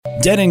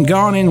Dead and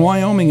Gone in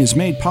Wyoming is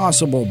made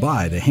possible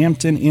by the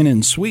Hampton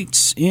Inn &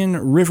 Suites in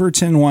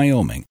Riverton,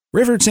 Wyoming.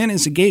 Riverton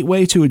is a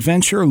gateway to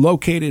adventure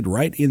located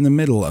right in the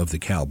middle of the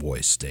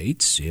Cowboy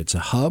State. It's a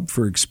hub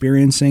for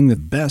experiencing the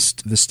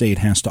best the state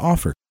has to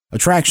offer.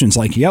 Attractions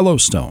like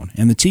Yellowstone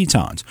and the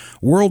Tetons,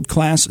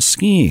 world-class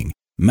skiing,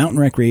 mountain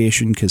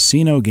recreation,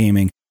 casino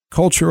gaming,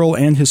 cultural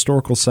and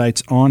historical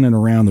sites on and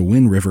around the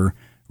Wind River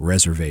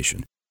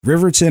Reservation.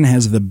 Riverton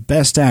has the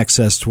best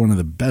access to one of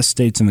the best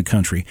states in the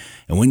country,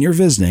 and when you're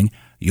visiting,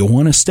 you'll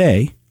want to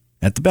stay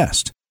at the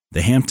best.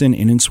 The Hampton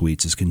Inn &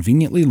 Suites is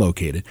conveniently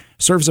located,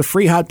 serves a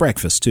free hot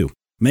breakfast too.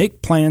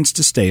 Make plans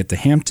to stay at the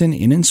Hampton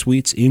Inn &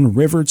 Suites in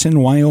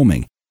Riverton,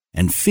 Wyoming,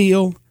 and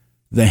feel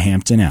the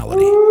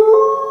Hamptonality.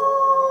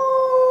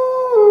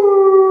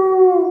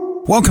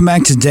 Welcome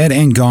back to Dead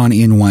and Gone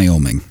in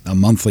Wyoming, a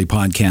monthly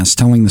podcast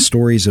telling the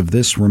stories of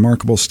this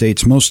remarkable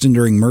state's most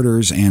enduring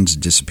murders and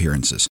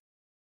disappearances.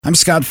 I'm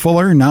Scott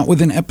Fuller, not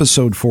with an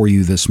episode for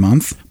you this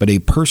month, but a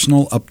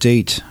personal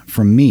update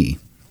from me.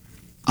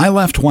 I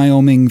left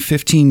Wyoming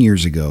 15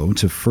 years ago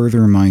to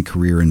further my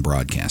career in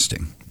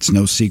broadcasting. It's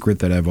no secret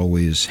that I've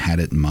always had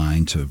it in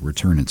mind to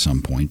return at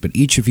some point, but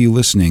each of you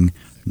listening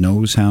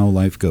knows how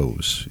life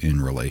goes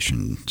in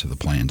relation to the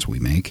plans we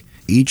make.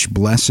 Each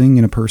blessing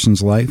in a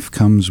person's life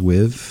comes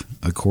with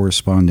a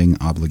corresponding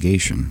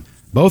obligation,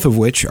 both of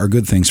which are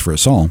good things for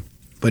us all.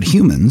 But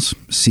humans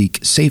seek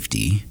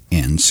safety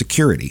and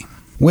security,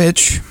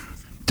 which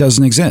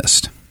doesn't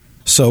exist.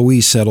 So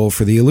we settle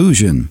for the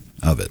illusion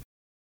of it.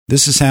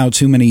 This is how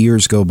too many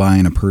years go by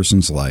in a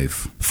person's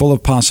life, full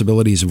of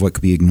possibilities of what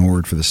could be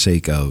ignored for the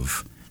sake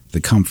of the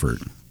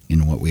comfort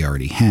in what we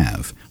already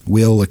have.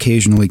 We'll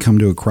occasionally come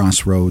to a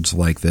crossroads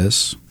like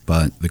this,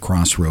 but the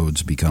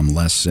crossroads become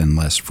less and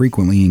less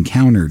frequently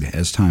encountered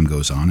as time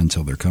goes on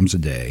until there comes a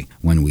day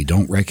when we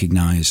don't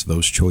recognize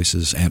those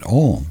choices at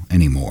all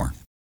anymore.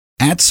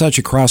 At such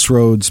a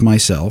crossroads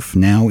myself,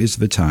 now is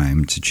the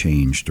time to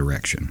change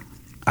direction.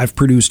 I've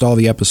produced all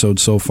the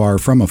episodes so far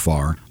from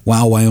afar.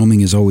 While Wyoming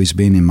has always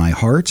been in my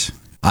heart,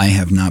 I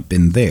have not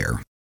been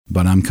there,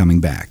 but I'm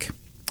coming back.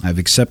 I've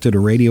accepted a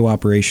radio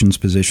operations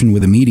position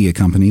with a media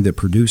company that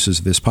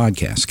produces this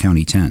podcast,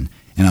 County 10,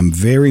 and I'm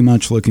very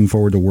much looking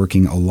forward to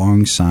working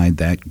alongside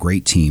that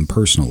great team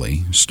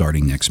personally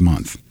starting next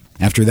month.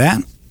 After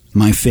that,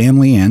 my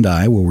family and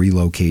I will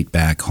relocate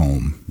back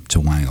home to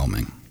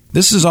Wyoming.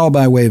 This is all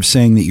by way of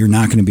saying that you're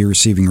not going to be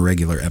receiving a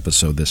regular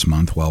episode this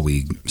month while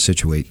we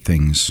situate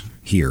things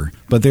here,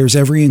 but there's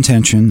every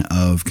intention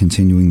of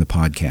continuing the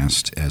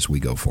podcast as we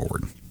go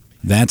forward.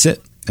 That's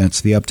it.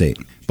 That's the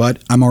update.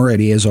 But I'm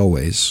already, as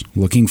always,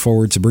 looking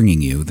forward to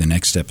bringing you the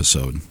next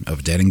episode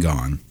of Dead and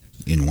Gone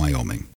in Wyoming.